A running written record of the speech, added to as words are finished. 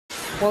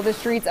Well, the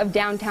streets of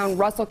downtown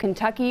Russell,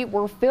 Kentucky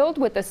were filled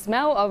with the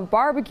smell of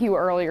barbecue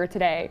earlier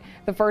today.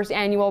 The first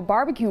annual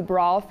BBQ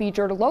Brawl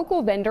featured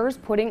local vendors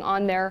putting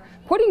their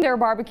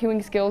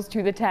barbecuing skills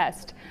to the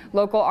test.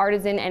 Local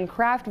artisan and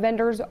craft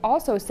vendors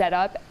also set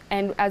up,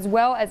 and as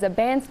well as a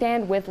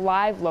bandstand with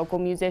live local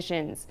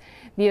musicians.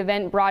 The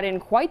event brought in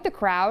quite the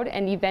crowd,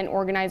 and event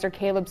organizer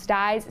Caleb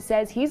Sties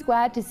says he's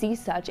glad to see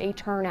such a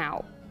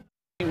turnout.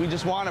 We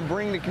just want to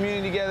bring the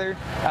community together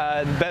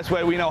the best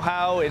way we know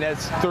how, and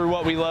that's through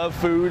what we love,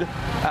 food.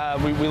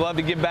 We love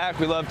to give back.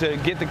 We love to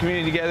get the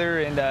community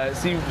together and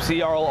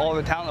see all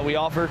the talent that we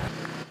offer.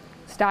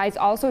 Sties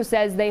also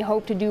says they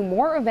hope to do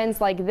more events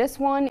like this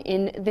one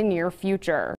in the near future.